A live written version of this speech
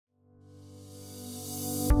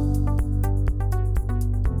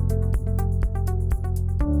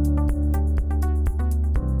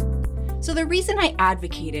the reason I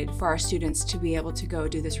advocated for our students to be able to go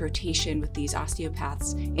do this rotation with these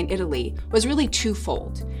osteopaths in Italy was really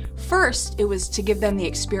twofold. First, it was to give them the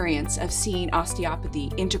experience of seeing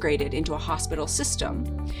osteopathy integrated into a hospital system.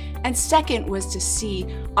 And second was to see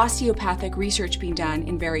osteopathic research being done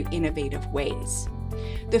in very innovative ways.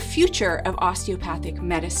 The future of osteopathic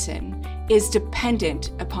medicine is dependent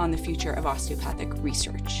upon the future of osteopathic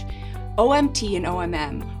research. OMT and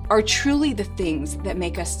OMM are truly the things that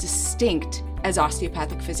make us distinct as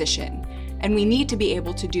osteopathic physicians, and we need to be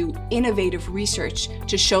able to do innovative research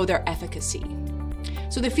to show their efficacy.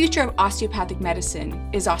 So the future of osteopathic medicine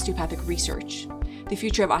is osteopathic research. The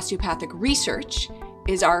future of osteopathic research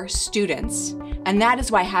is our students, and that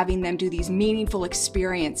is why having them do these meaningful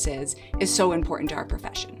experiences is so important to our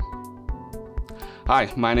profession.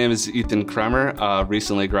 Hi, my name is Ethan Kremer,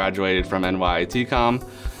 recently graduated from NYITCOM.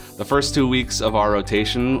 The first 2 weeks of our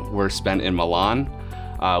rotation were spent in Milan.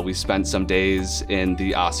 We spent some days in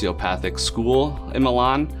the osteopathic school in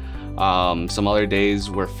Milan. Some other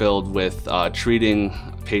days were filled with treating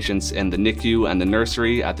patients in the NICU and the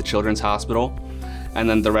nursery at the Children's Hospital. And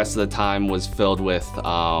then the rest of the time was filled with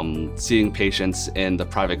seeing patients in the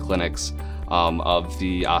private clinics of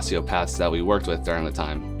the osteopaths that we worked with during the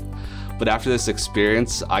time. But after this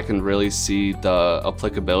experience, I can really see the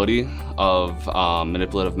applicability of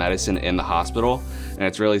manipulative medicine in the hospital, and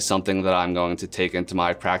it's really something that I'm going to take into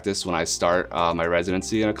my practice when I start my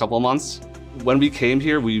residency in a couple of months. When we came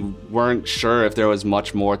here, we weren't sure if there was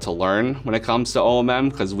much more to learn when it comes to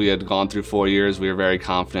OMM, because we had gone through 4 years, we were very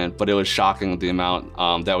confident, but it was shocking the amount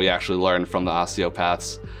that we actually learned from the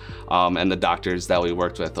osteopaths and the doctors that we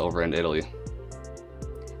worked with over in Italy.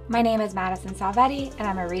 My name is Madison Salvetti, and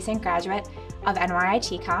I'm a recent graduate of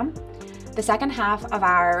NYITCOM. The second half of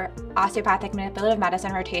our osteopathic manipulative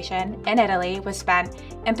medicine rotation in Italy was spent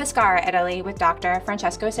in Pescara, Italy with Dr.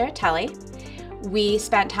 Francesco Ceratelli. We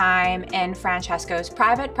spent time in Francesco's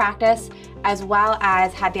private practice, as well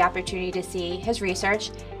as had the opportunity to see his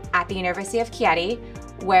research at the University of Chieti,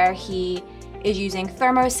 where he is using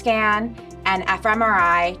thermoscan and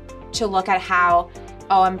fMRI to look at how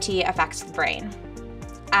OMT affects the brain.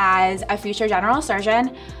 As a future general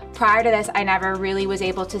surgeon, prior to this, I never really was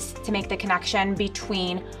able to make the connection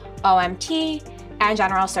between OMT and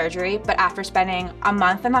general surgery, but after spending a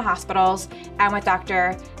month in the hospitals and with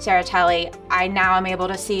Dr. Ceratelli, I now am able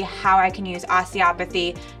to see how I can use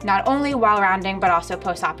osteopathy not only while rounding, but also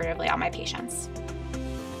post-operatively on my patients.